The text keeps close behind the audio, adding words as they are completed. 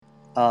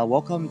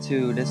Welcome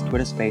to this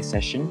Twitter Space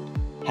session,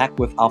 Hack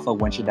with Alpha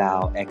Venture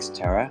DAO X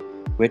Terra,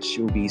 which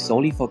will be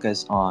solely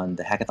focused on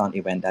the hackathon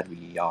event that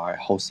we are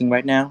hosting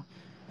right now.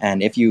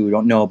 And if you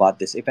don't know about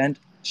this event,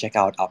 check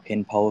out our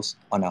pinned post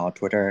on our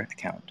Twitter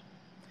account.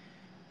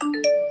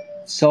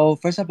 So,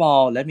 first of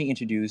all, let me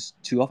introduce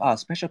two of our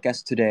special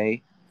guests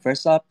today.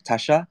 First up,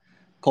 Tasha,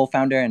 co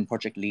founder and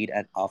project lead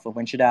at Alpha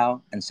Venture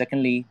DAO. And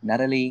secondly,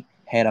 Natalie,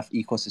 head of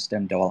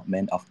ecosystem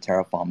development of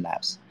Terraform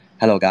Labs.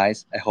 Hello,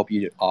 guys. I hope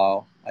you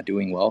all are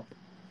doing well.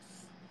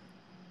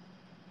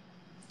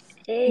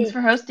 Thanks Hey,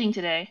 for hosting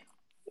today.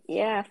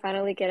 yeah,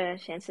 finally get a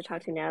chance to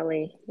talk to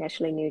Natalie. We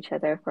actually knew each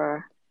other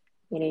for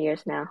many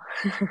years now.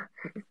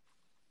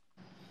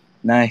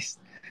 Nice.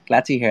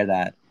 Glad to hear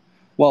that.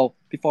 Well,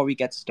 before we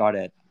get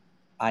started,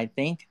 I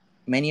think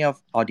many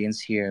of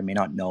audience here may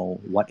not know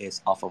what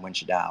is Alpha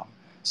Venture DAO.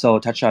 So,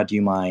 Tasha, do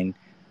you mind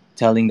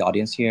telling the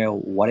audience here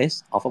what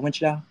is Alpha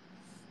Venture DAO?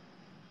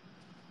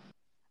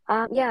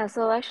 Yeah,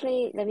 so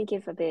actually, let me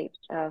give a bit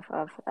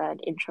of an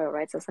intro,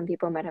 right? So some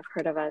people might have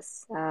heard of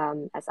us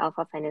as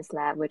Alpha Finance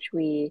Lab, which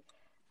we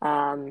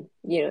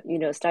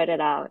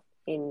started out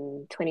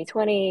in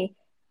 2020,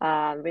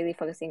 really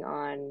focusing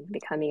on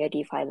becoming a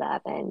DeFi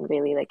lab and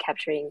really like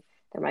capturing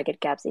the market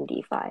gaps in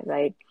DeFi,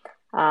 right?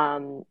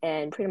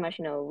 And pretty much,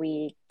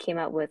 we came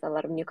up with a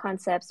lot of new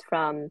concepts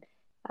from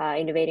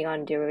innovating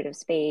on derivative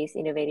space,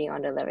 innovating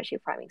on the leverage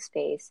farming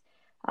space.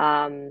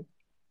 Um,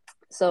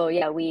 so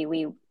yeah,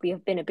 we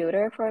have been a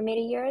builder for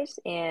many years,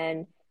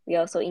 and we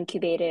also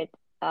incubated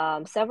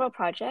several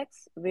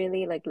projects,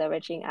 really like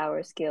leveraging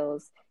our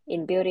skills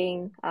in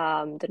building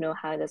the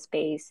know-how in the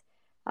space,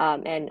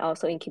 and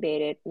also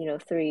incubated,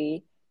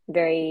 three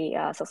very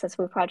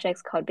successful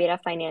projects called Beta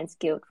Finance,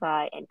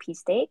 GuildFi, and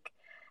P-Stake.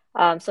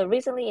 So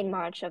recently in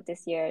March of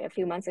this year, a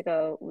few months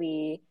ago,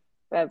 we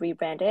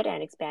rebranded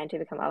and expanded to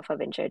become Alpha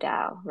Venture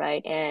DAO,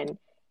 right? And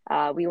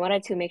we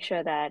wanted to make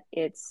sure that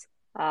it's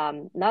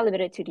not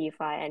limited to DeFi,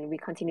 and we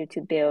continue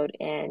to build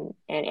and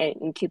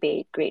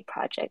incubate great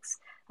projects.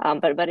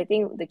 But I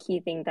think the key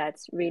thing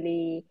that's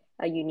really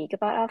unique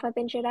about Alpha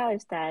Venture DAO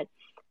is that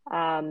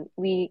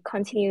we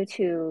continue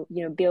to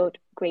build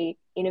great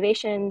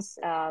innovations,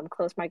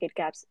 close market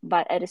gaps,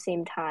 but at the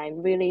same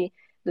time really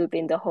loop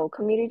in the whole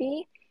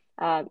community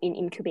in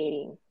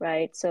incubating,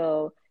 right?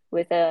 So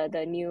with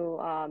the new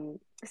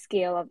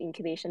scale of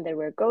incubation that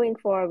we're going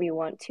for, we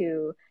want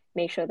to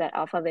make sure that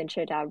Alpha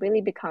Venture DAO really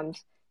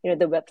becomes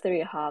the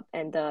Web3 hub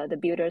and the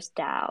builders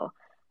DAO.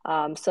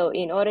 So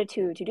in order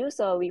to do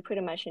so, we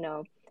pretty much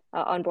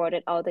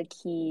onboarded all the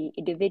key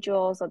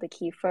individuals or the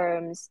key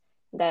firms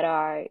that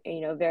are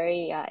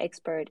very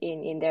expert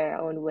in their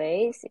own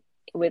ways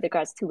with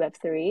regards to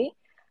Web3.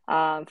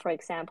 For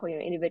example,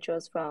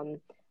 individuals from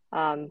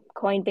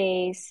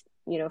Coinbase,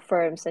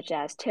 firms such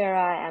as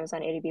Terra,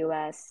 Amazon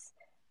AWS,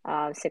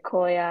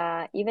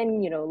 Sequoia,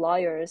 even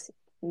lawyers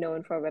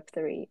known for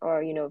Web3,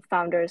 or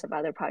founders of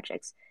other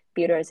projects,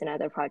 builders in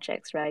other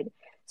projects, right?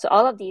 So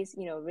all of these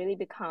really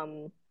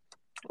become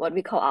what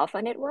we call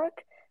alpha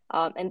network.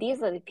 And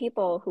these are the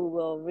people who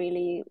will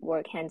really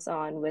work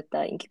hands-on with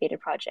the incubator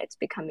projects,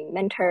 becoming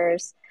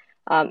mentors,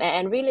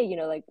 and really,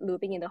 like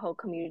looping in the whole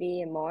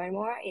community and more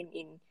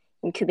in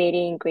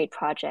incubating great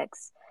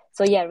projects.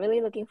 So yeah,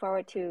 really looking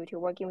forward to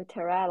working with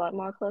Terra a lot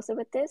more closer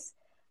with this.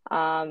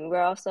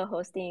 We're also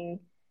hosting,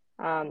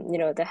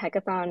 the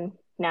hackathon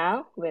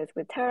now with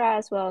Terra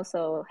as well.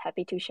 So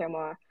happy to share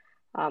more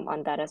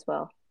on that as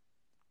well.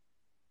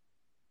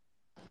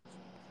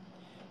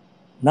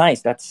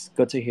 Nice, that's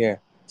good to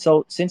hear.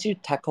 So, since you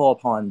tackle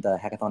upon the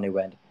hackathon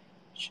event,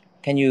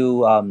 can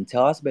you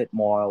tell us a bit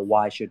more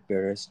why should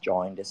builders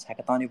join this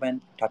hackathon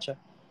event, Tasha?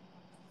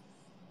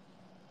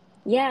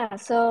 Yeah,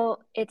 so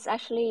it's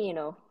actually,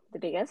 the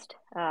biggest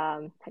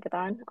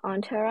hackathon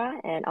on Terra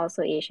and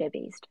also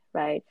Asia-based,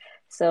 right?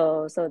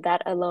 So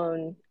that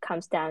alone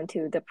comes down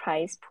to the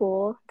prize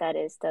pool that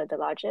is the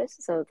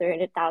largest. So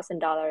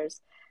 $300,000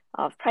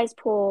 of prize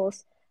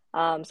pools.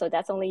 So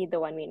that's only the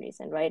one main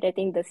reason, right? I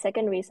think the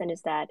second reason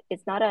is that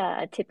it's not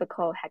a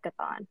typical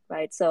hackathon,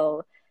 right?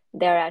 So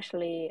there are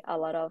actually a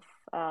lot of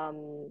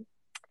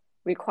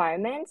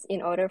requirements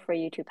in order for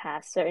you to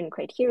pass certain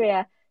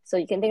criteria. So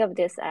you can think of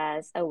this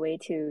as a way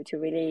to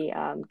really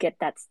get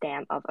that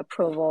stamp of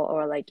approval,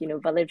 or like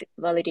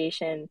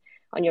validation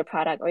on your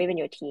product or even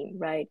your team,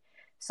 right?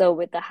 So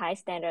with the high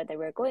standard that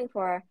we're going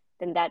for,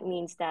 then that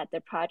means that the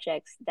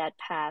projects that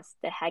pass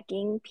the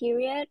hacking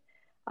period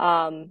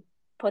um,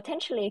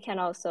 potentially can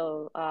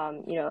also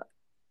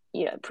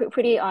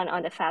pretty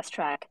on the fast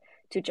track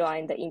to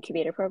join the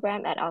incubator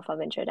program at Alpha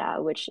Venture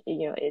DAO, which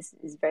is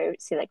very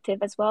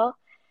selective as well,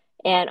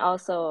 and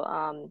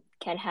also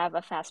can have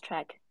a fast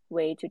track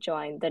way to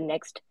join the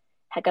next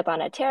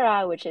hackathon at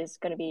Terra, which is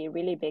going to be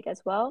really big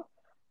as well,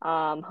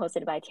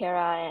 hosted by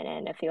Terra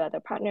and a few other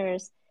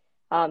partners.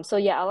 So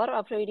yeah, a lot of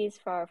opportunities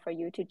for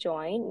you to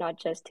join, not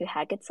just to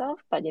hack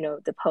itself, but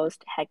the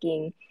post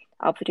hacking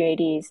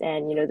opportunities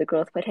and the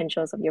growth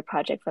potentials of your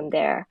project from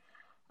there.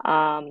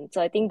 So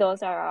I think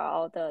those are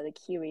all the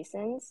key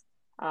reasons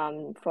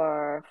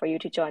for you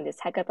to join this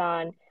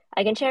hackathon.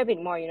 I can share a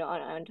bit more,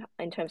 on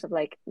in terms of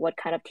like what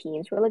kind of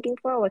teams we're looking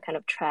for, what kind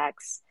of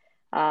tracks,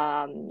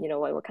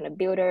 what kind of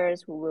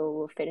builders who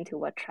will fit into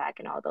what track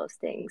and all those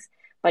things.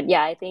 But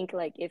yeah, I think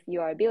like if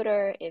you are a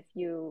builder, if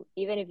you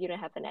even if you don't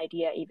have an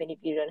idea, even if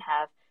you don't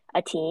have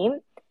a team,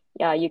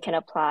 yeah, you can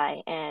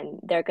apply, and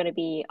there are going to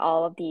be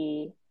all of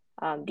the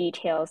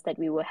details that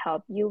we will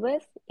help you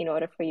with in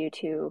order for you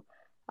to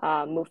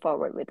move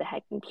forward with the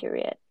hacking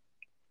period.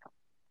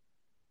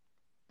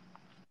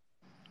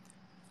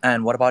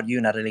 And what about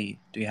you, Natalie?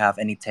 Do you have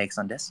any takes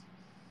on this?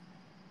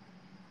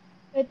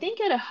 I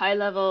think at a high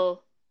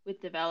level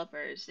with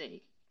developers,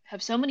 they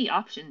have so many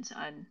options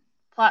on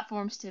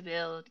platforms to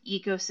build,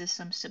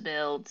 ecosystems to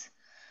build.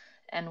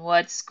 And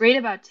what's great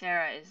about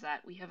Terra is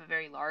that we have a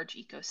very large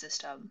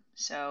ecosystem.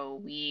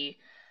 So we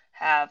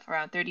have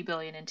around 30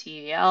 billion in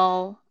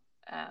TVL.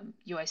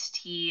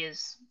 UST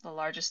is the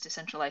largest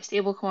decentralized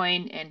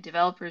stablecoin, and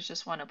developers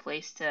just want a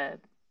place to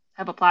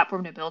have a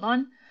platform to build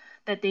on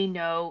that they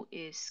know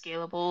is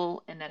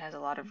scalable and that has a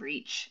lot of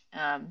reach.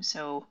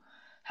 So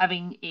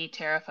having a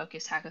Terra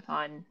focused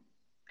hackathon,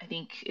 I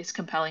think, is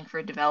compelling for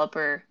a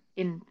developer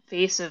in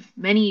face of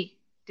many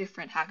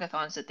different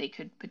hackathons that they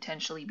could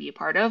potentially be a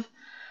part of.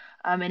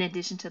 In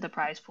addition to the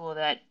prize pool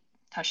that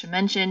Tasha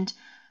mentioned,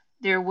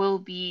 there will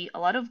be a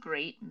lot of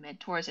great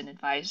mentors and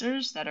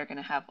advisors that are going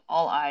to have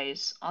all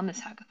eyes on this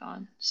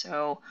hackathon.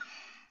 So,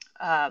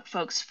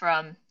 folks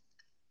from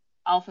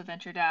Alpha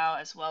Venture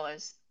DAO, as well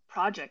as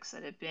projects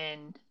that have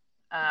been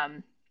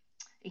um,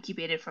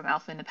 incubated from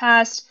Alpha in the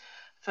past,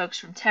 folks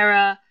from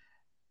Terra,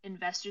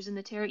 investors in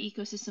the Terra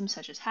ecosystem,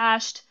 such as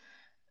Hashed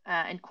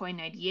and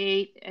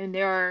Coin98, and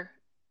there are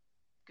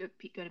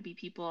going to be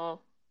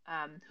people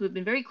who have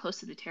been very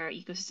close to the Terra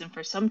ecosystem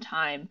for some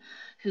time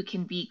who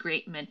can be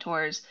great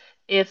mentors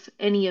if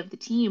any of the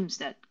teams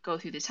that go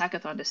through this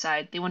hackathon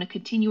decide they want to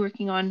continue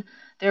working on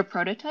their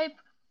prototype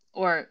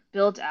or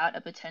build out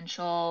a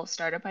potential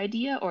startup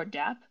idea or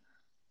DApp.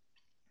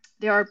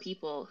 There are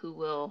people who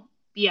will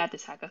be at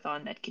this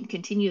hackathon that can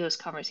continue those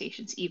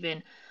conversations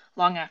even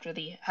long after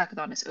the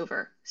hackathon is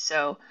over.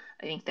 So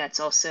I think that's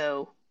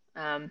also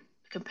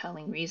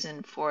compelling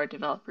reason for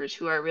developers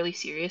who are really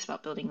serious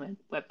about building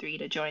Web3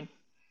 to join.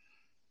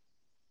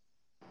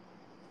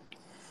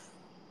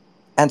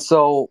 And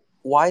so,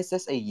 why is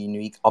this a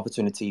unique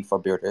opportunity for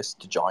builders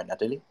to join,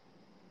 Natalie?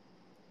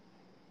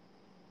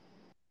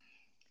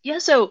 Yeah,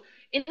 so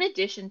in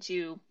addition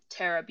to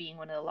Terra being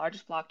one of the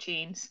largest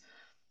blockchains,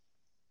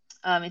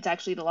 it's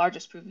actually the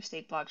largest proof of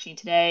stake blockchain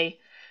today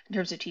in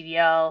terms of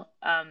TVL.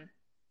 I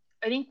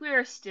think we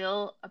are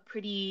still a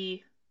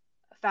pretty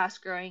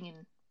fast growing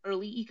and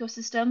early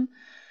ecosystem.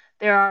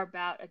 There are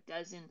about a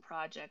dozen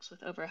projects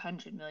with over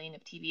 100 million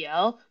of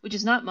TVL, which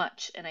is not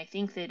much. And I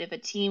think that if a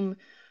team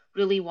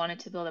really wanted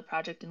to build a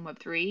project in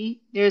Web3,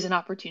 there's an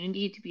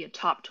opportunity to be a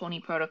top 20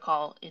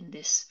 protocol in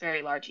this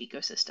very large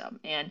ecosystem.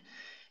 And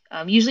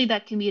usually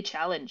that can be a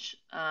challenge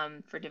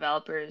for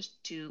developers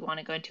to want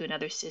to go into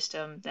another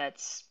system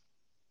that's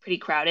pretty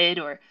crowded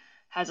or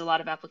has a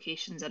lot of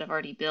applications that have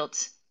already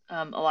built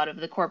a lot of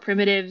the core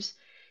primitives.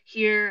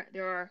 Here,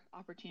 there are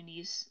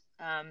opportunities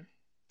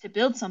to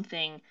build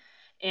something.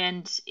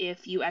 And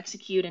if you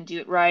execute and do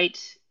it right,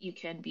 you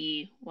can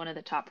be one of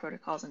the top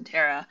protocols in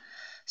Terra.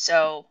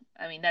 So,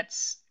 I mean,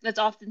 that's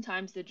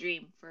oftentimes the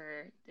dream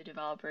for the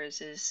developers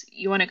is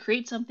you want to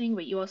create something,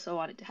 but you also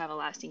want it to have a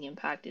lasting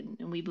impact. And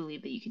we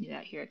believe that you can do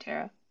that here at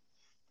Terra.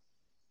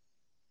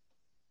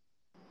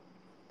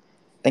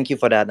 Thank you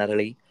for that,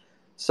 Natalie.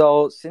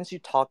 So, since you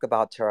talk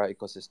about Terra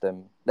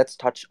ecosystem, let's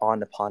touch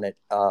on upon it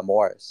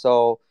more.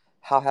 So,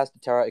 how has the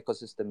Terra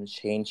ecosystem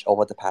changed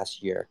over the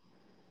past year?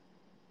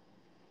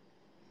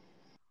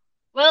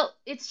 Well,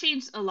 it's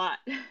changed a lot.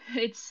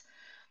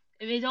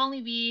 It may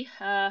only be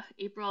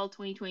April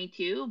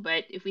 2022,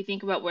 but if we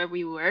think about where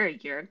we were a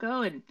year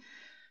ago and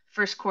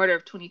first quarter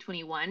of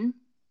 2021,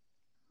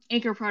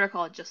 Anchor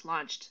Protocol had just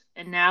launched,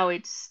 and now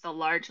it's the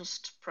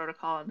largest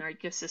protocol in our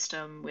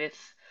ecosystem with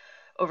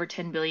over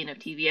 10 billion of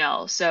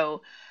TVL.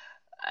 So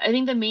I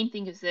think the main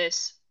thing is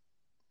this.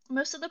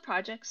 Most of the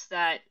projects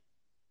that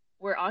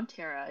were on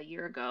Terra a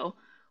year ago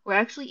were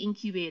actually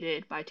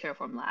incubated by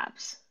Terraform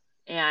Labs.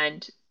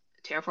 And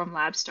Terraform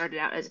Labs started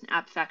out as an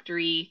app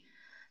factory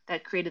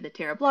that created the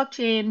Terra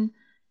blockchain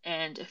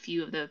and a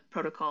few of the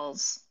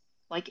protocols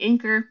like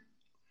Anchor.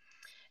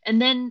 And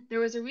then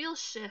there was a real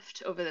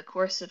shift over the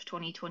course of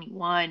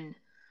 2021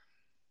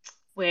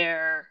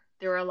 where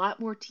there were a lot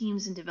more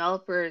teams and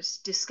developers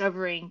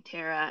discovering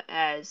Terra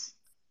as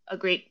a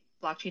great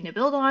blockchain to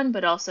build on,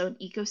 but also an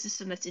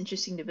ecosystem that's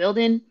interesting to build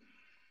in.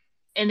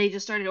 And they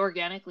just started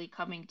organically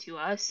coming to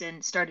us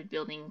and started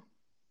building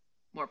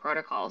more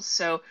protocols.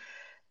 So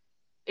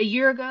a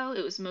year ago,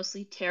 it was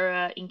mostly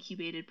Terra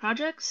incubated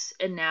projects,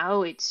 and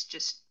now it's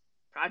just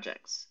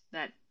projects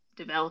that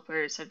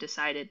developers have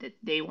decided that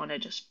they want to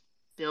just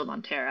build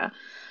on Terra.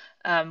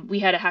 We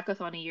had a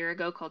hackathon a year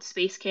ago called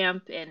Space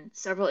Camp, and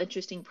several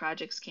interesting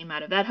projects came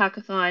out of that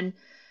hackathon.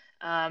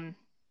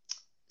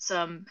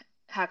 Some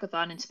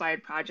hackathon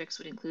inspired projects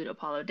would include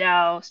Apollo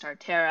DAO, Star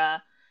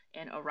Terra,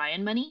 and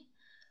Orion Money.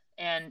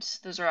 and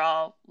those are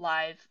all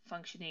live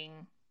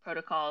functioning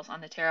protocols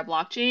on the Terra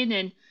blockchain.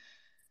 And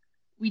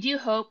we do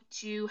hope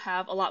to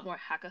have a lot more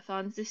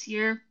hackathons this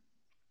year.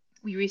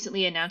 We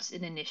recently announced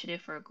an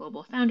initiative for a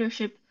global founder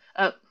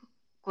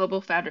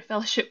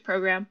fellowship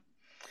program,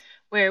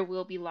 where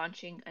we'll be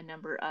launching a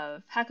number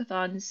of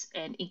hackathons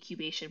and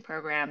incubation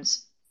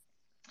programs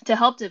to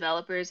help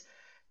developers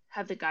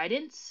have the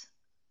guidance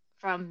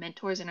from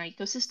mentors in our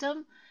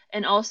ecosystem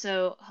and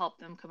also help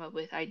them come up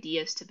with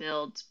ideas to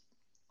build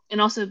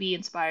and also be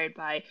inspired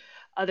by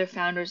other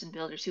founders and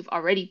builders who've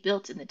already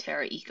built in the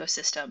Terra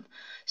ecosystem.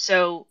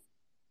 So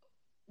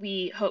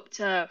we hope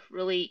to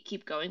really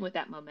keep going with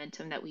that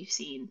momentum that we've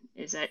seen.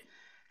 Is that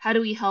how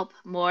do we help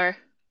more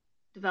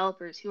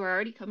developers who are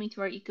already coming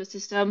to our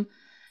ecosystem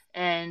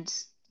and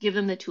give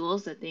them the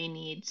tools that they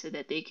need so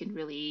that they can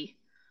really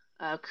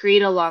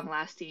create a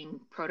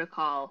long-lasting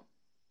protocol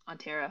on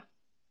Terra.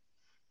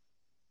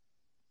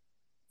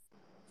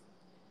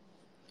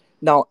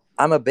 Now,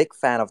 I'm a big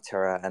fan of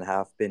Terra and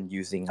have been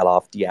using a lot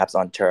of the apps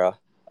on Terra,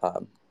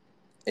 um,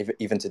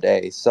 even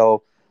today.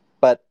 So,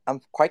 but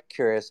I'm quite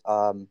curious.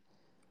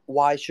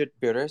 Why should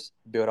builders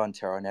build on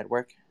Terra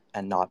network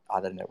and not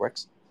other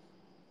networks?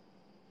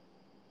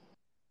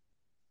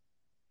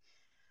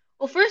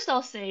 Well, first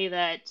I'll say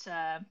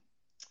that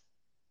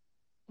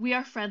we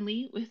are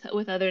friendly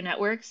with other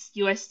networks.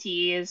 UST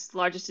is the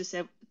largest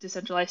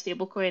decentralized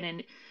stablecoin,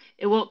 and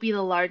it won't be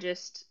the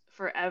largest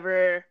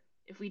forever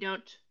if we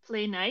don't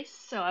play nice.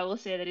 So I will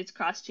say that it's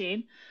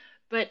cross-chain.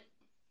 But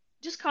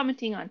just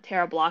commenting on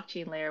Terra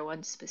blockchain layer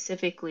one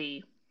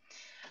specifically,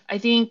 I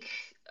think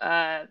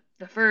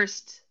the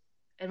first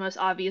and most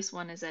obvious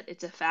one is that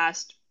it's a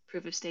fast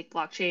proof of stake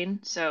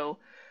blockchain. So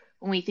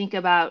when we think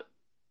about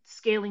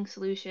scaling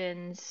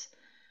solutions,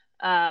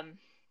 um,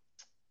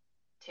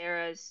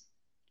 Terra's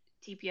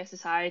TPS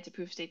is high. It's a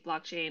proof of stake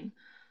blockchain.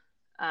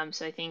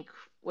 So I think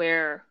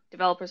where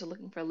developers are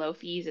looking for low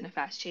fees and a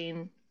fast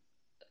chain,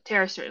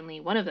 Terra is certainly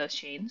one of those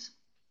chains.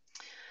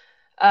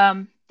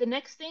 The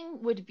next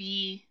thing would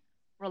be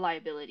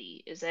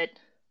reliability. Is that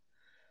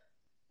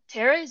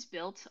Terra is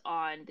built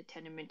on the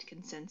Tendermint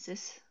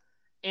consensus,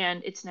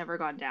 and it's never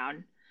gone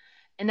down.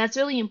 And that's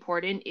really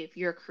important if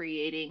you're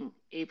creating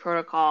a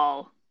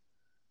protocol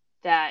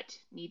that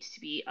needs to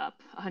be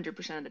up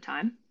 100% of the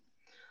time.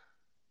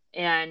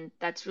 And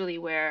that's really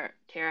where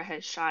Terra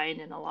has shined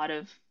in a lot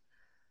of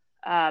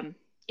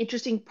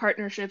interesting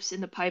partnerships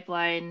in the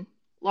pipeline.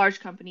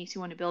 Large companies who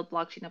want to build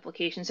blockchain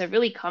applications have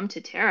really come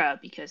to Terra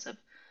because of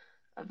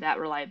that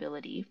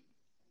reliability.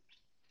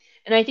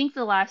 And I think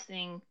the last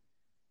thing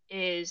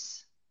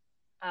is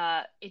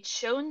it's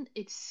shown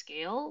its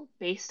scale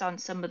based on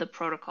some of the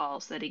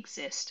protocols that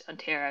exist on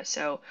Terra.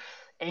 So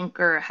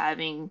Anchor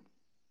having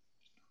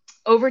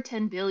over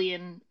 10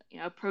 billion,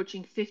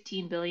 approaching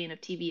 15 billion of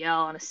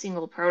TVL on a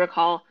single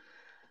protocol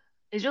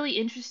is really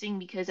interesting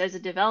because as a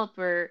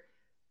developer,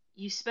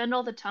 you spend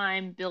all the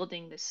time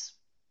building this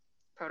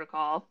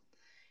protocol.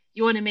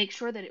 You want to make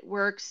sure that it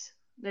works,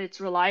 that it's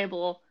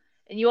reliable,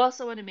 and you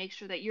also want to make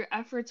sure that your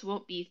efforts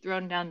won't be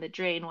thrown down the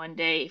drain one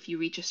day if you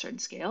reach a certain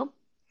scale.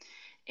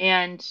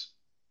 And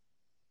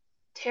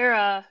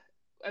Terra,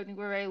 I think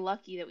we're very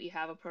lucky that we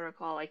have a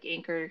protocol like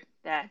Anchor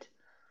that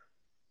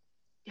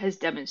has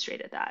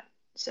demonstrated that.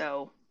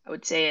 So I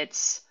would say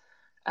it's,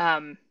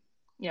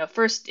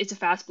 first, it's a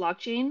fast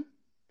blockchain.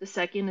 The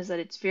second is that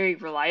it's very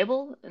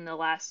reliable. And the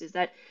last is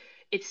that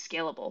it's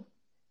scalable.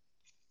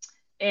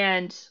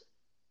 And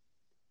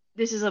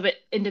this is a bit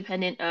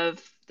independent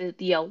of the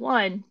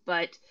DL1,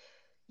 but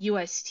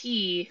UST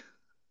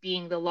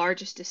being the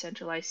largest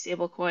decentralized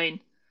stablecoin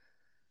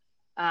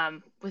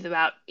with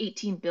about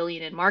 18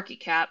 billion in market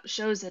cap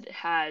shows that it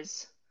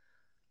has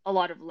a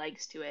lot of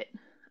legs to it.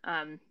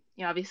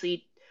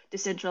 Obviously,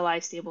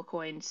 decentralized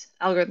stablecoins,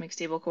 algorithmic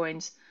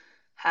stablecoins,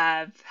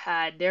 have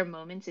had their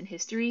moments in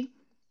history.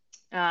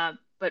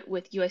 But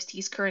with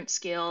UST's current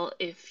scale,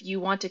 if you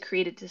want to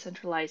create a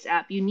decentralized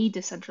app, you need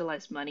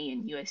decentralized money,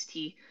 and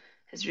UST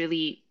has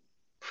really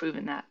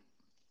proven that.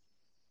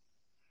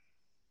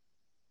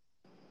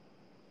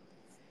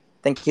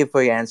 Thank you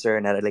for your answer,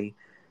 Natalie.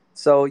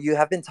 So you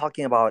have been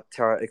talking about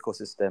Terra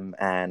ecosystem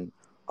and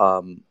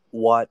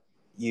what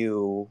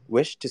you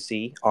wish to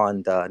see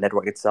on the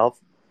network itself.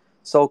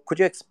 So could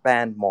you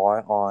expand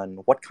more on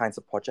what kinds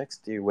of projects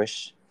do you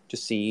wish to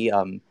see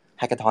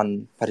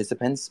hackathon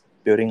participants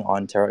building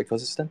on Terra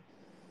ecosystem?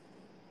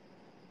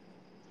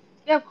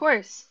 Yeah, of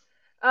course.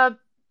 I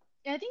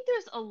think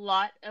there's a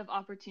lot of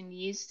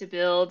opportunities to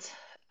build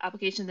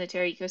applications in the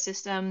Terra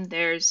ecosystem.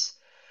 There's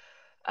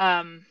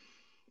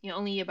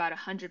only about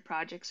 100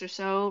 projects or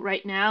so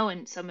right now,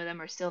 and some of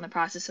them are still in the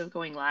process of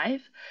going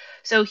live.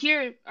 So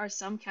here are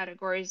some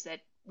categories that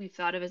we've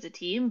thought of as a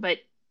team, but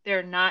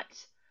they're not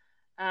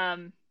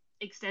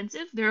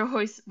extensive. There are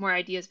always more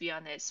ideas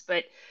beyond this.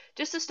 But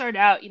just to start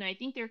out, I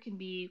think there can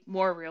be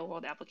more real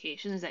world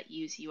applications that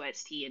use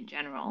UST in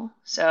general.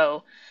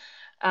 So,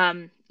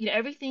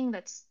 everything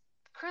that's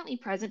currently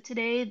present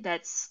today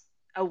that's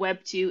a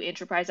Web 2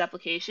 enterprise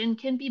application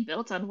can be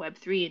built on Web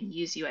 3 and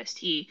use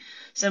UST.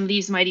 Some of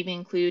these might even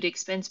include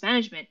expense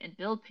management and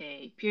bill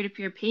pay,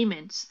 peer-to-peer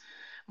payments,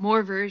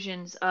 more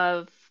versions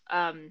of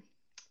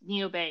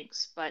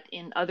neobanks, but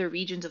in other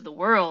regions of the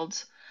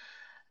world.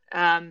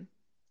 Um,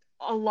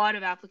 a lot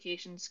of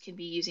applications can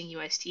be using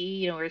UST.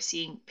 We're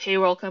seeing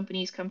payroll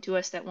companies come to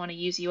us that want to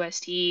use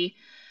UST.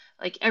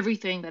 Like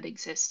everything that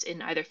exists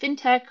in either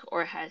fintech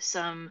or has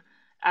some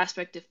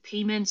aspect of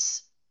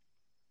payments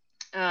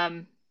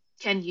can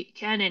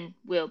and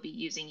will be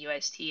using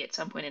UST at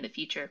some point in the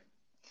future.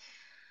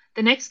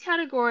 The next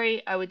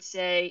category I would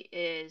say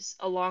is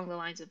along the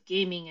lines of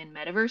gaming and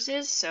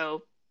metaverses.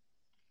 So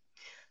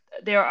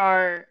there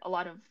are a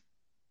lot of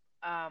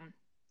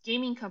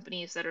gaming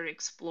companies that are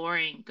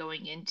exploring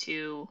going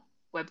into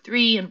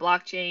Web3 and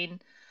blockchain,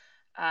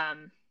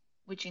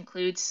 which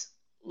includes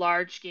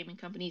large gaming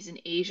companies in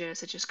Asia,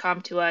 such as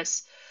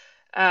Com2uS.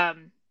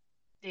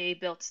 They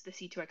built the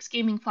C2X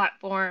gaming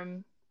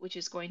platform, which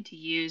is going to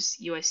use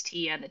UST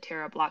and the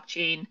Terra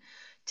blockchain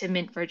to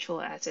mint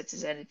virtual assets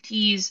as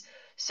NFTs.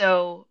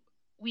 So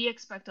we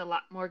expect a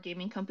lot more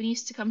gaming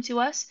companies to come to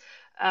us.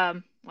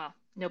 Well,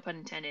 no pun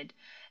intended.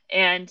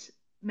 And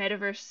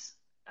metaverse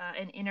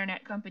and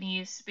internet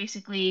companies,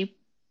 basically,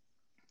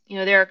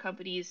 there are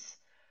companies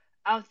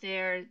out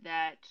there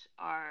that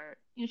are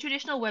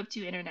traditional Web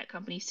 2 internet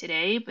companies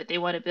today, but they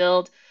want to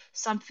build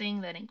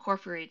something that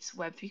incorporates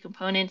Web 3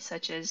 components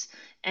such as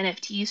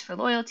NFTs for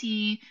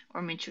loyalty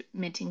or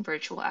minting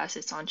virtual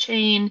assets on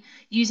chain,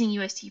 using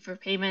UST for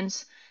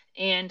payments,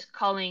 and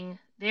calling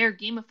their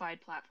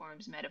gamified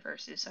platforms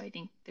metaverses. So I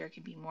think there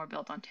could be more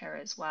built on Terra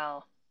as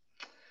well.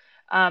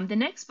 The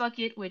next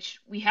bucket, which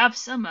we have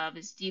some of,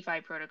 is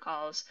DeFi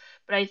protocols,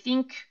 but I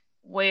think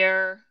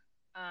where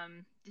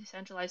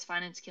decentralized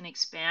finance can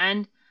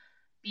expand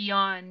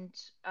beyond,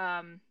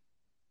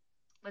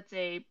 let's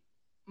say,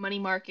 money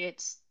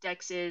markets,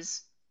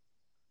 DEXs,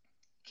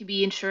 could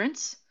be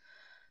insurance.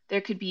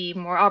 There could be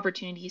more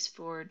opportunities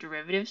for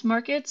derivatives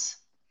markets.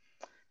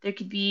 There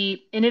could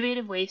be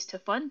innovative ways to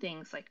fund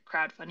things like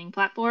crowdfunding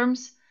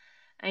platforms.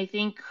 I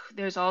think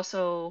there's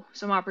also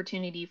some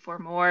opportunity for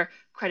more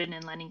credit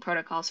and lending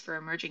protocols for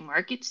emerging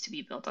markets to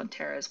be built on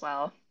Terra as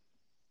well.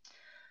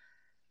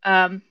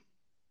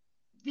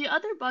 The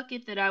other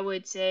bucket that I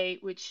would say,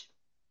 which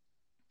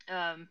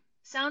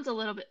sounds a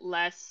little bit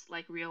less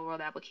like real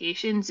world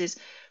applications, is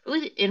really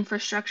the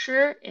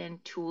infrastructure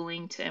and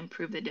tooling to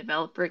improve the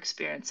developer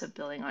experience of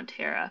building on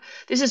Terra.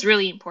 This is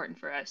really important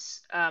for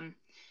us.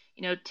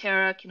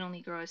 Terra can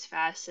only grow as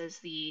fast as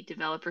the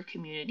developer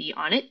community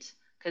on it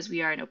because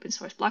we are an open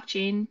source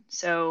blockchain.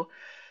 So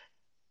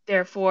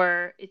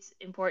therefore, it's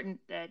important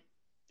that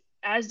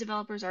as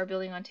developers are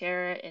building on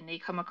Terra and they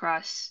come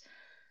across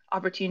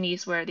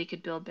opportunities where they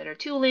could build better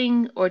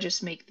tooling or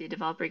just make the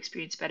developer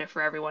experience better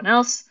for everyone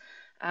else,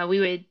 we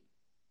would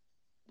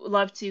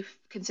love to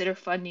consider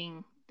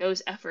funding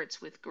those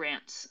efforts with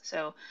grants.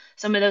 So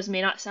some of those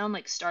may not sound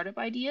like startup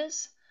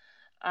ideas.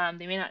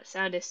 They may not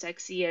sound as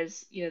sexy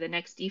as the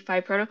next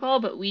DeFi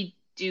protocol, but we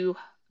do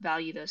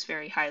value those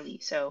very highly.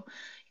 So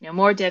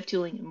more dev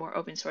tooling and more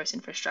open source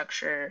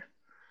infrastructure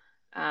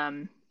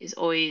is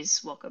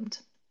always welcomed.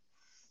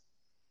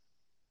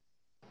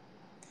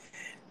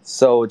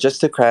 So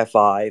just to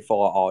clarify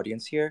for our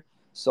audience here,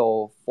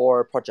 so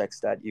for projects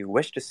that you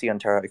wish to see on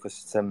Terra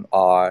ecosystem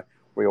are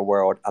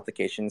real-world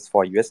applications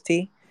for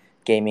UST,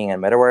 gaming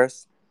and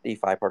metaverse,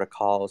 DeFi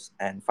protocols,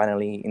 and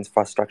finally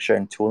infrastructure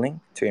and tooling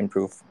to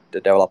improve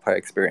the developer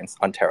experience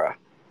on Terra.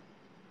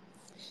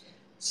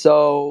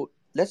 So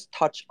let's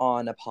touch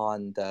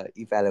upon the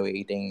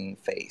evaluating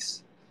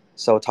phase.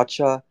 So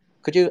Tatcha,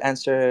 could you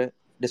answer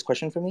this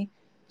question for me?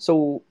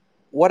 So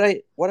what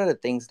are the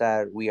things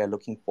that we are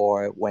looking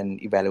for when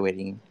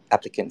evaluating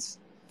applicants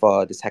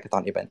for this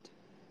hackathon event?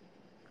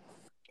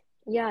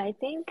 Yeah, I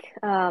think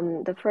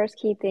the first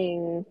key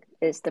thing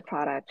is the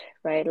product,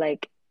 right?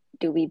 Like,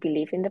 do we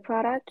believe in the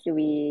product? Do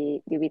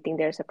we think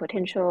there's a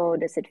potential?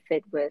 Does it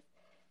fit with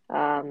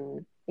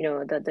the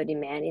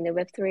demand in the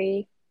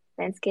Web3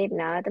 landscape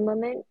now at the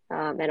moment?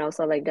 And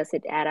also, like, does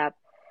it add up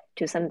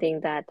to something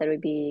that would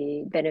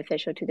be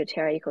beneficial to the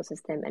Terra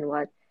ecosystem and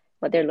what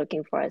they're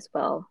looking for as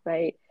well,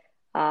 right?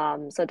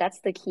 So that's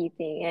the key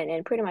thing,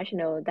 and pretty much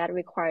that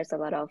requires a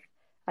lot of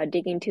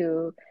digging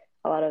into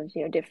a lot of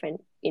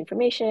different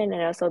information,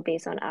 and also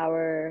based on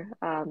our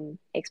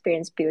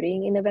experience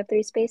building in the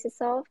Web3 space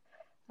itself.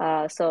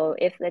 So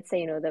if, let's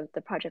say,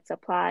 the projects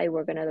apply,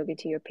 we're going to look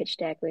into your pitch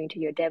deck, look into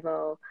your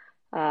demo,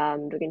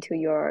 look into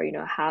your,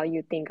 how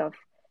you think of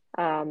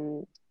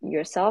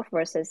yourself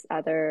versus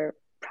other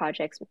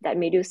projects that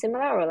may do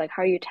similar, or like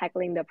how are you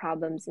tackling the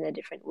problems in a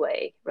different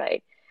way,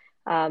 right?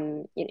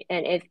 And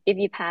if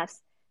you pass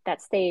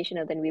that stage,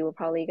 then we will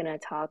probably going to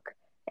talk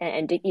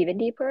and dig even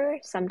deeper.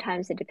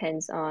 Sometimes it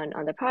depends on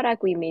the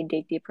product. We may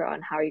dig deeper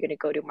on how you're going to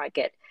go to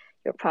market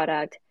your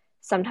product.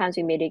 Sometimes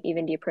we may dig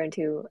even deeper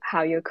into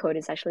how your code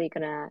is actually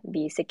going to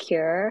be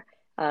secure,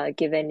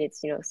 given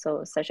it's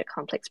such a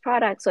complex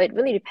product. So it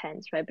really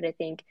depends, right? But I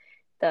think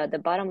the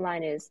bottom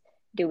line is,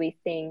 do we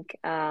think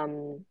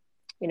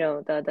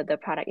the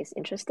product is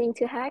interesting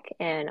to hack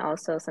and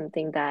also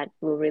something that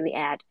will really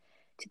add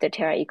to the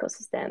Terra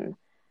ecosystem.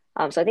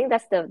 So I think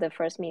that's the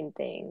first main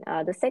thing.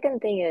 The second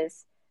thing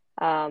is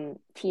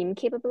team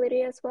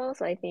capability as well.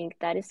 So I think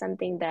that is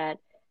something that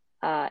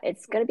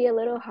it's going to be a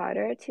little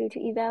harder to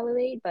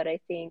evaluate, but I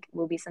think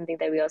will be something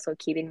that we also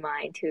keep in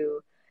mind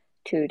to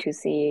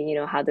see,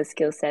 how the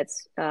skill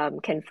sets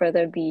can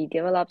further be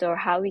developed or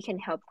how we can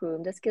help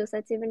groom the skill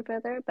sets even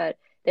further. But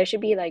there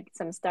should be like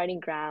some starting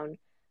ground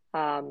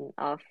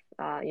of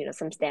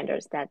some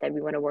standards that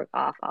we want to work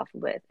off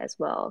with as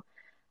well.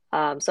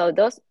 So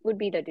those would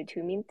be the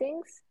two main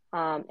things.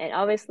 And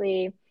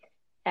obviously,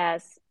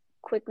 as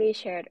quickly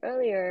shared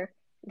earlier,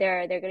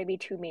 there are going to be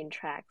two main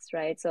tracks,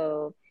 right?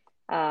 So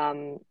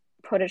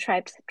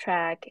prototype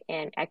track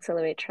and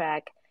accelerate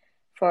track.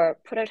 For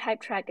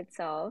prototype track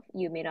itself,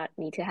 you may not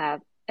need to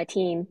have a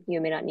team,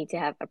 you may not need to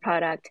have a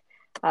product,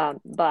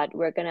 but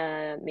we're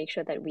gonna make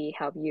sure that we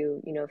help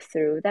you,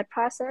 through that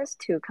process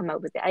to come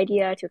up with the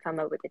idea, to come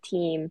up with the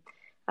team,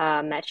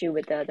 match you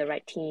with the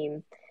right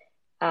team.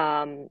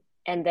 And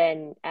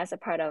then as a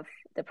part of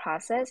the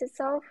process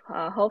itself,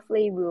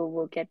 hopefully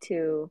we'll get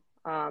to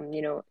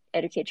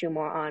educate you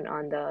more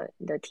on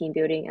the team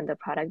building and the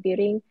product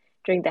building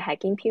during the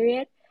hacking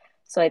period.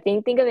 So I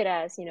think of it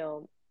as,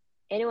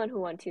 anyone who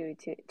want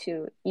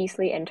to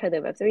easily enter the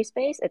Web3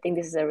 space, I think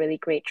this is a really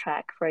great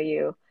track for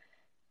you.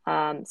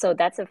 So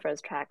that's the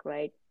first track,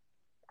 right?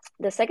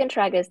 The second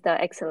track is the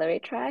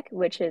accelerate track,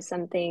 which is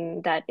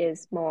something that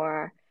is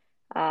more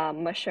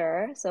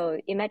mature. So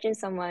imagine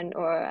someone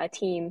or a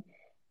team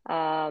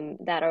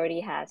that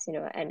already has,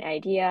 an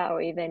idea or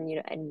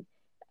even,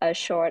 a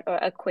short or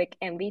a quick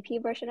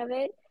MVP version of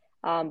it.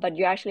 But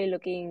you're actually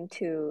looking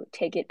to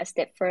take it a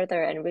step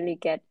further and really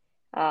get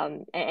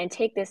and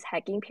take this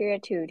hacking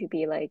period to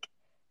be like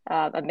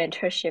a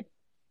mentorship,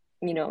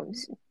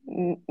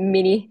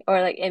 mini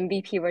or like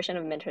MVP version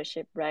of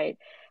mentorship, right?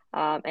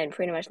 And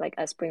pretty much like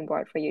a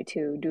springboard for you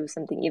to do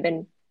something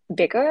even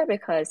bigger,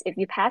 because if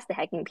you pass the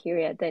hacking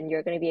period, then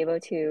you're going to be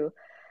able to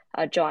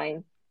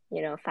join,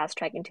 fast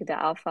track into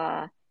the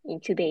alpha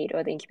incubate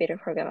or the incubator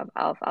program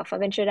of Alpha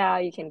Venture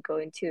DAO. You can go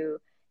into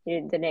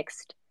the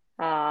next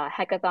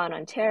hackathon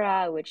on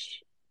Terra,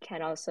 which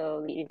can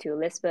also lead into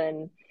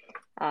Lisbon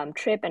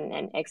trip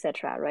and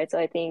etc. Right? So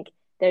I think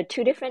there are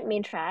two different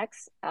main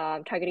tracks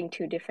targeting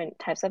two different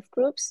types of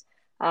groups,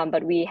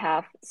 but we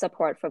have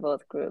support for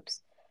both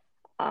groups.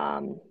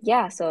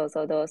 Yeah, so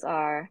those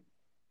are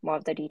more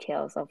of the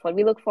details of what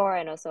we look for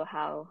and also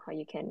how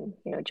you can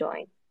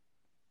join.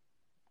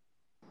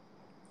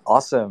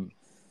 Awesome.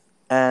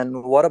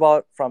 And what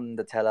about from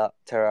the Terra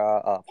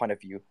point of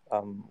view?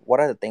 What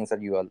are the things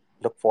that you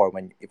look for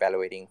when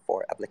evaluating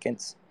for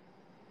applicants?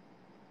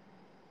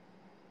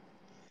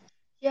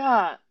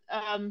 Yeah,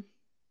 I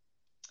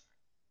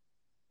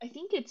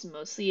think it's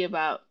mostly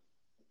about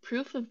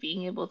proof of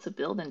being able to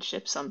build and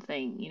ship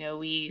something.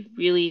 We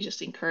really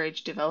just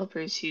encourage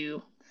developers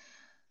who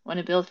want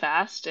to build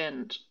fast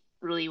and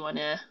really want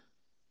to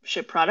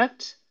ship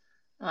product.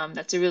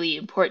 That's a really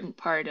important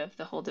part of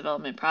the whole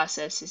development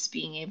process, is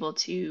being able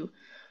to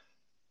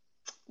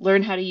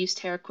learn how to use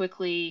Terra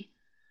quickly,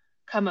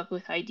 come up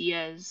with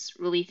ideas,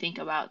 really think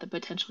about the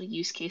potential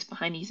use case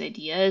behind these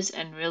ideas,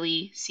 and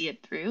really see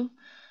it through.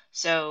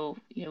 So,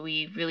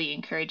 we really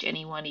encourage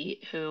anyone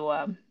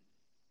who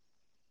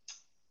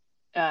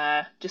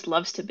just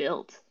loves to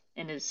build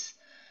and is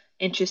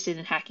interested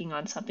in hacking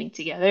on something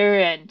together.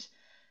 And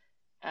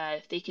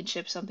if they can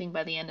ship something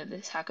by the end of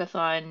this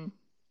hackathon,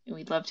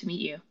 we'd love to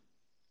meet you.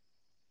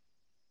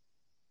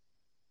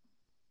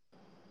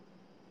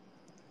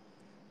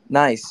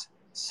 Nice.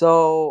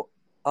 So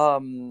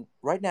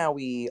right now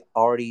we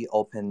already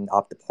opened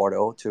up the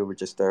portal to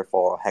register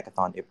for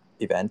hackathon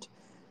event.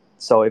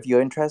 So if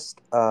you're interested,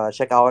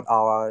 check out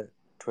our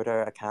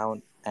Twitter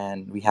account,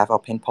 and we have our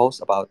pin post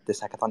about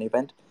this hackathon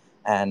event,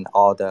 and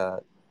all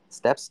the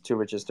steps to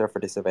register for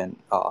this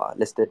event are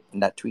listed in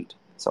that tweet.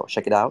 So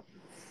check it out.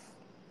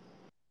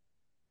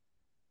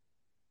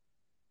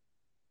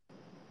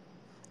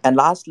 And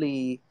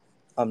lastly,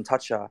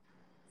 Tasha,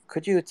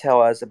 could you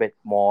tell us a bit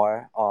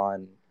more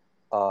on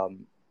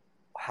um,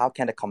 how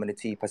can the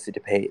community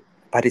participate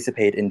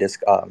in this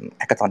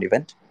hackathon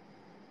event?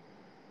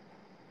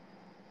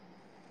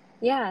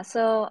 Yeah,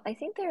 so I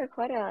think there are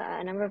quite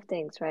a number of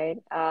things, right?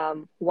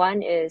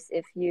 One is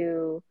if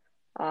you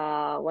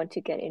want to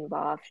get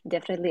involved,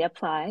 definitely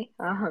apply.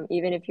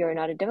 Even if you're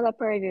not a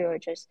developer, if you're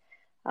just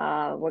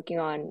working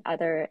on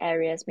other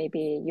areas,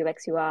 maybe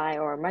UX, UI,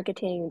 or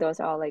marketing,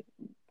 those are all like,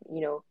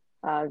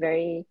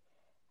 very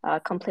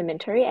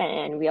complementary,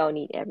 and we all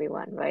need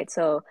everyone, right?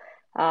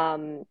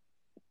 Um,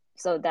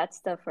 so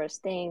that's the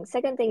first thing.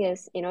 Second thing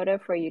is, in order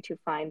for you to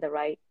find the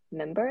right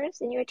members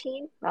in your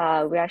team,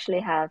 we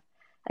actually have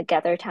a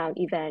Gather Town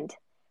event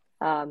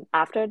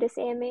after this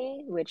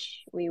AMA,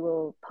 which we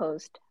will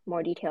post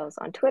more details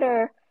on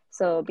Twitter.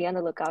 So be on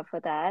the lookout for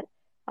that.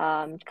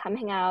 Come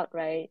hang out,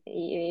 right?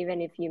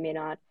 Even if you may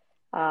not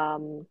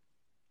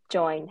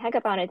join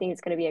Hackathon, I think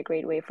it's going to be a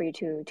great way for you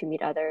to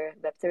meet other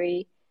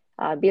Web3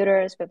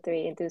 builders,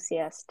 Web3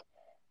 enthusiasts.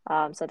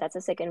 So that's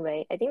the second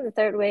way. I think the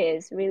third way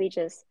is really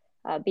just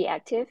be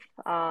active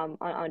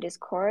on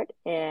Discord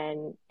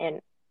and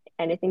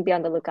I think be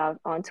on the lookout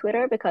on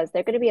Twitter because there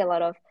are going to be a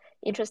lot of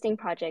interesting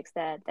projects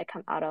that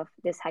come out of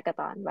this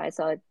hackathon, right?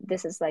 So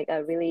this is like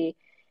a really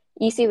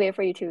easy way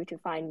for you to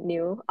find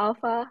new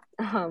alpha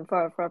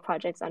for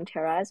projects on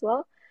Terra as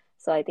well.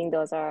 So I think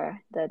those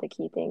are the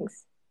key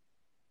things.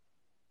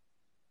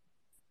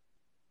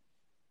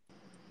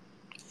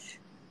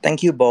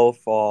 Thank you both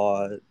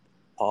for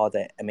all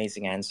the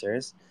amazing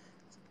answers.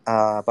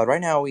 But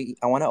right now,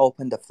 I want to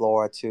open the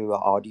floor to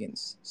our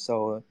audience.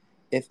 So,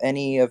 if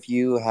any of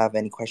you have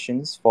any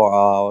questions for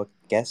our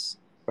guests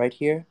right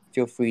here,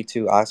 feel free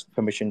to ask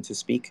permission to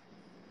speak.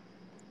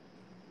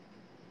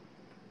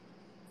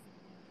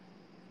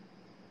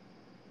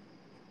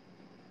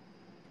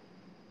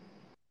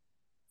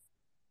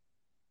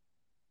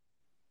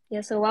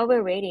 Yeah, so while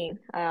we're waiting,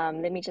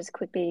 let me just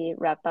quickly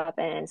wrap up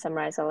and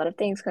summarize a lot of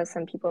things because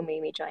some people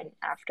may join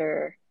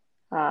after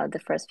the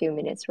first few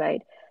minutes,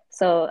 right?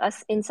 So,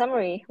 as in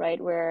summary,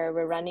 right, we're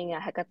running a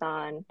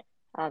hackathon.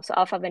 So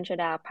Alpha Venture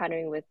DAO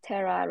partnering with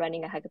Terra,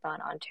 running a hackathon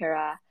on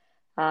Terra.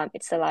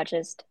 It's the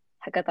largest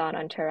hackathon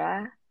on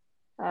Terra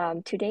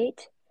to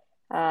date.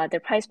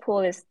 The prize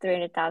pool is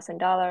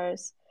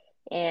 $300,000,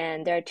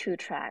 and there are two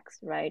tracks,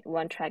 right?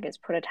 One track is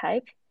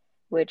prototype,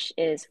 which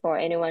is for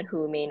anyone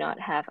who may not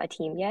have a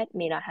team yet,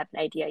 may not have an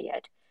idea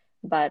yet,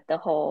 but the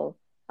whole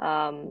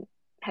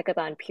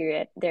hackathon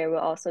period, there will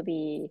also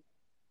be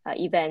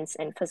events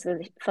and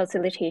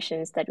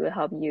facilitations that will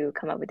help you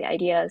come up with the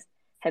ideas,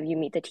 have you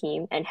meet the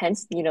team, and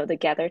hence, the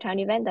Gather Town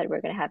event that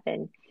we're going to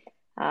happen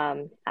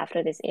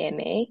after this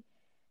AMA.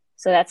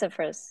 So that's the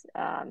first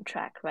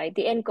track, right?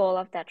 The end goal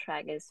of that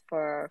track is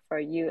for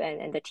you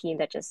and the team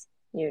that just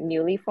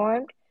newly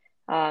formed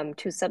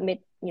to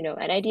submit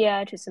an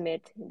idea, to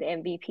submit the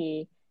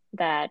MVP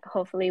that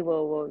hopefully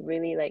will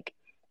really like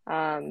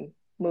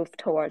move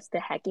towards the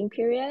hacking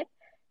period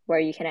where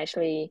you can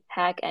actually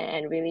hack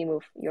and really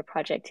move your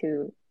project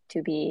to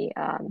be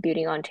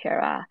building on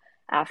Terra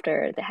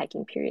after the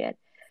hacking period.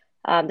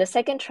 The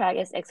second track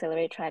is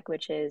Accelerate track,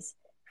 which is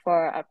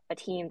for a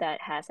team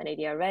that has an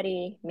idea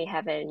already, may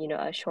have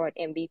a short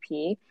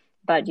MVP,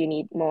 but you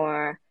need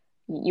more.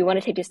 You want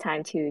to take this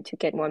time to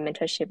get more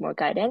mentorship, more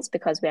guidance,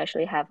 because we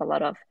actually have a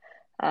lot of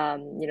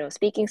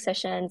speaking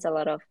sessions, a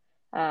lot of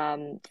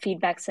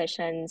feedback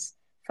sessions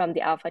from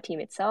the Alpha team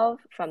itself,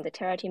 from the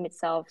Terra team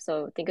itself.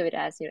 So think of it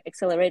as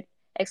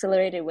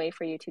accelerated way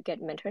for you to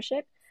get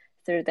mentorship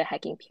through the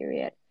hacking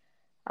period.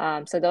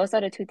 So those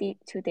are the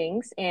two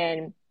things.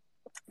 And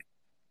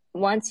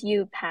once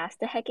you pass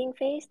the hacking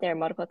phase, there are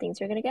multiple things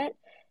you're going to get.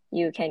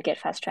 You can get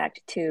fast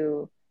tracked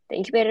to the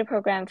incubator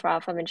program for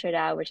Alpha Venture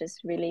DAO, which is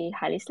really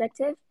highly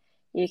selective.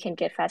 You can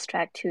get fast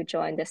tracked to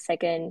join the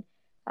second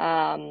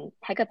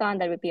hackathon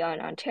that would be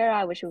on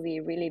Terra, which will be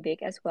really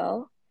big as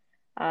well.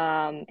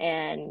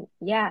 And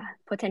yeah,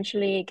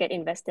 potentially get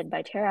invested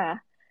by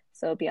Terra.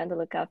 So be on the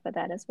lookout for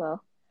that as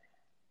well.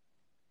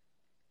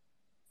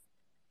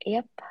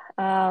 Yep.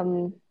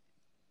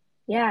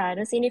 Yeah, I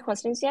don't see any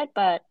questions yet,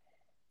 but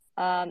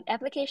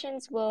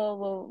applications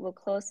will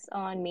close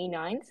on May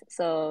 9th,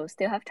 so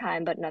still have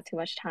time, but not too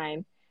much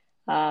time.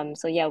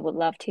 So yeah, would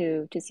love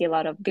to see a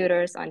lot of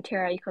builders on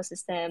Terra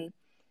ecosystem.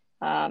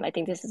 I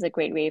think this is a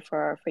great way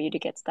for you to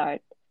get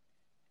started.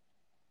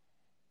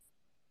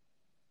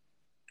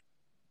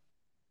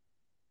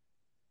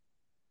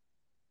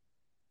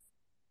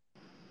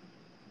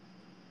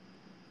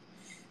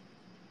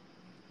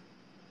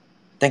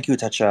 Thank you,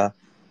 Tacha.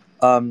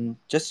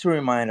 Just to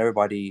remind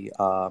everybody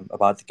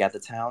about the Gather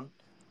Town,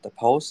 the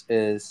post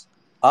is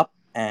up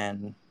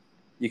and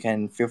you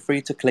can feel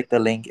free to click the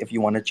link if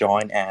you want to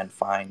join and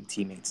find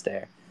teammates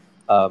there.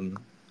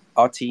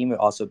 Our team will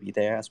also be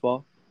there as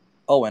well.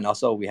 Oh, and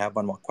also we have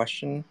one more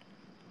question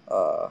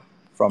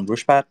from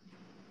Rushpat.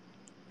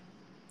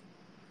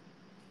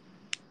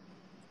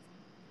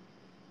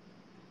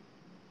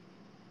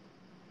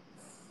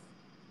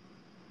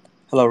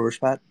 Hello,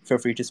 Rushpat. Feel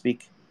free to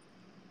speak.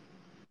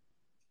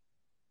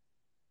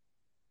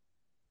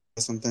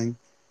 Something.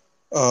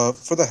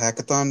 For the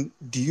hackathon,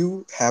 do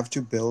you have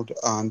to build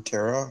on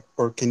Terra,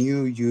 or can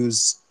you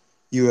use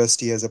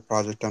UST as a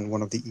project on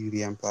one of the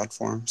EVM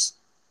platforms,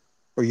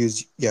 or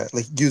use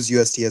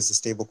UST as a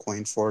stable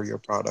coin for your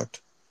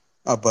product,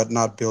 but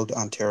not build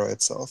on Terra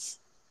itself?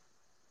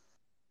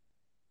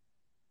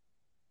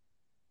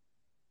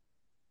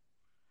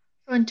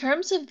 So in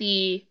terms of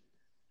the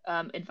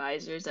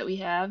advisors that we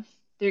have,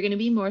 they're going to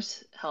be more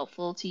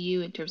helpful to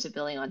you in terms of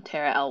building on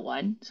Terra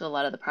L1. So a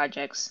lot of the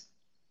projects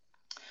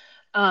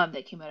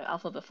that came out of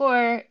Alpha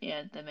before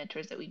and the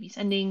mentors that we'd be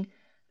sending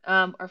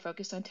are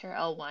focused on Terra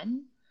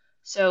L1.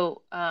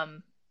 So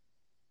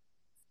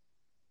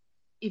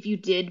if you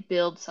did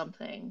build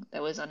something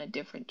that was on a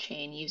different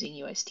chain using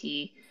UST,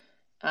 you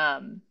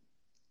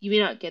may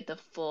not get the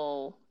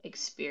full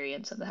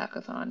experience of the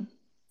hackathon.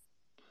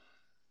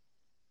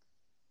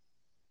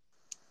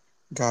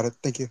 Got it.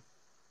 Thank you.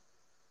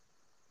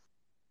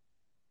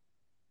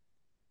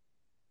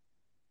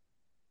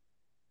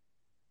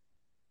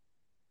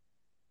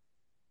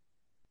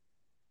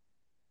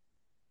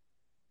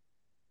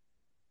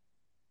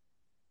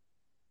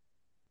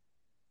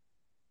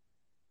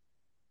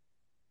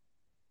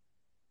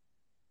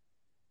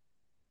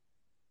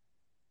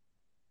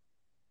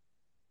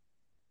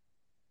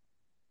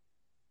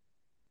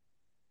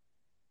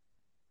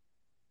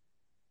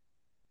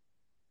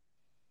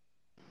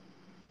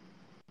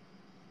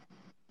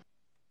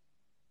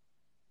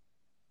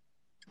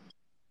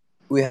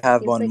 We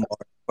have Seems one like more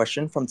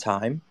question from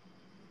Time.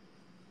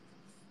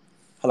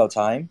 Hello,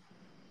 Time.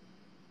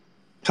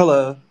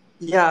 Hello.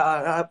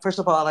 Yeah, first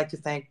of all, I'd like to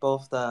thank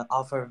both the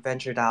Alpha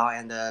Venture DAO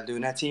and the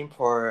Luna team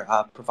for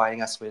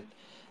providing us with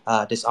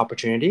this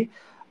opportunity.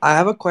 I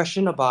have a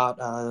question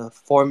about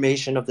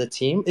formation of the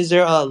team. Is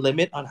there a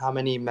limit on how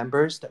many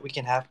members that we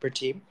can have per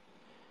team?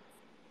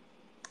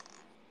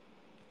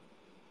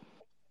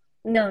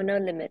 no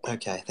limit.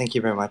 Okay, thank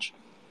you very much.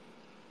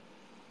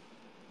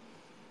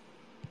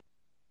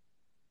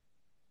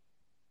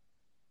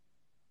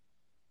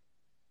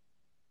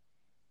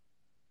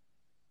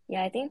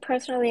 Yeah, I think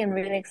personally I'm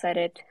really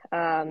excited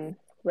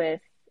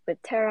with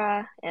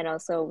Terra and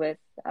also with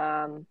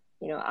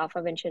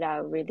Alpha Venture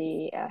DAO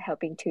really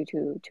helping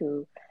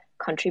to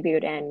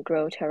contribute and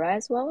grow Terra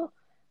as well.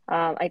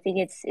 I think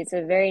it's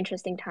a very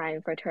interesting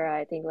time for Terra.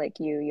 I think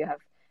like you have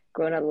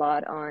grown a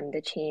lot on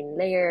the chain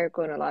layer,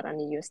 grown a lot on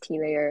the UST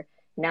layer.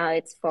 Now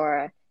it's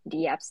for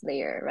the apps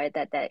layer, right?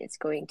 That it's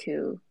going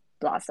to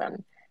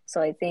blossom.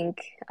 So I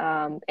think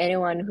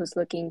anyone who's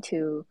looking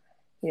to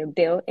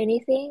build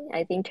anything,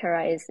 I think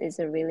Terra is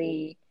a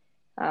really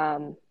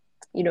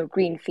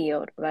green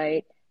field,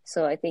 right?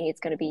 So I think it's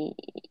going to be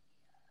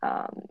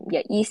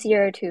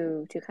easier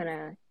to kind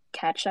of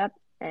catch up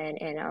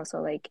and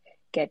also like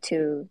get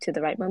to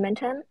the right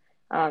momentum.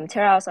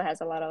 Terra also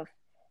has a lot of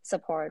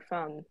support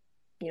from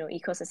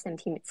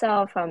ecosystem team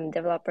itself, from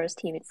developers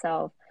team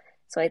itself.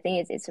 So I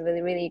think it's a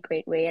really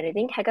great way, and I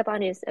think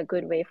hackathon is a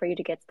good way for you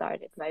to get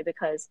started, right?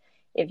 Because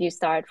if you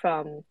start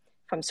from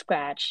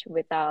scratch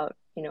without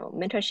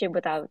mentorship,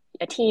 without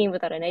a team,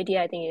 without an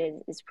idea, I think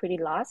it is pretty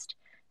lost.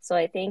 So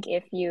I think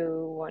if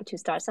you want to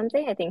start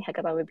something, I think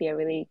hackathon would be a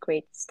really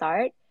great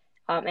start.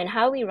 And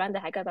how we run the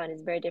hackathon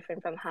is very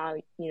different from how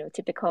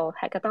typical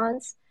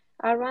hackathons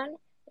are run.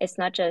 It's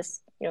not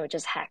just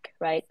just hack,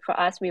 right? For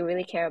us, we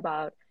really care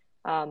about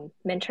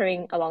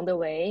mentoring along the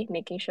way,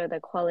 making sure the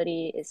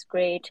quality is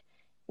great,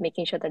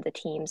 making sure that the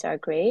teams are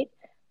great.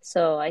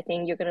 So I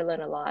think you're going to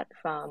learn a lot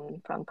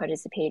from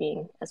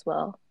participating as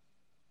well.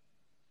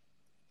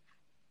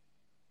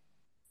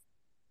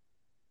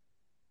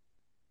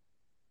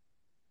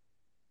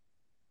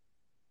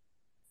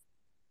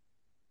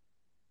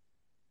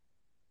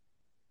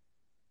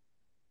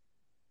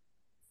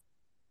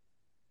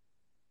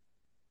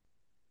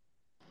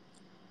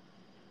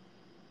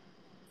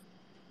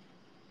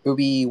 We'll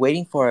be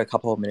waiting for a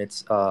couple of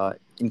minutes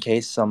in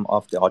case some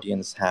of the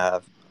audience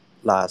have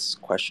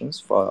last questions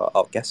for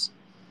our guests.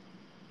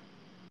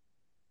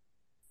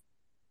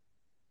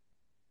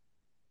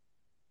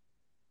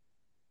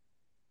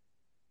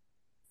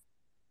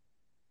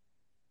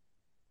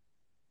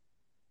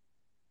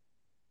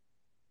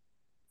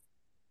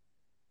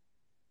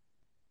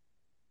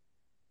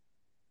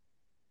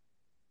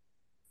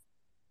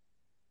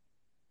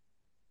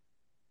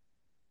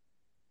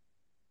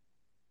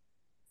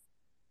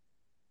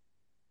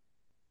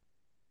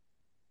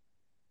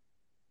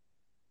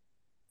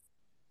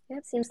 Yeah,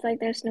 it seems like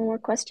there's no more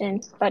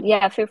questions. But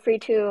yeah, feel free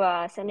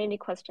to send any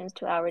questions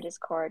to our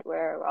Discord.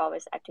 We're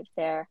always active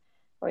there,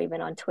 or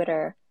even on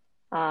Twitter.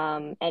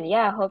 And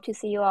yeah, hope to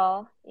see you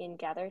all in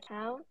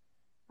GatherTown.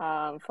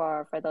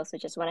 For those who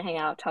just want to hang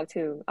out, talk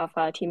to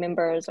Alpha team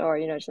members, or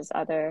just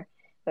other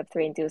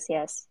Web3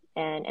 enthusiasts,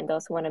 and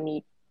those who want to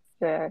meet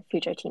your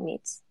future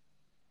teammates.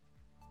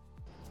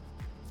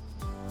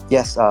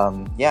 Yes,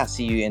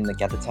 see you in the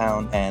Gather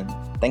Town, and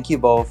thank you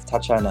both,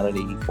 Tacha and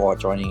Melody, for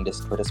joining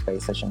this Twitter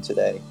Space session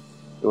today.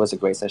 It was a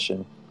great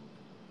session.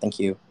 Thank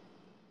you.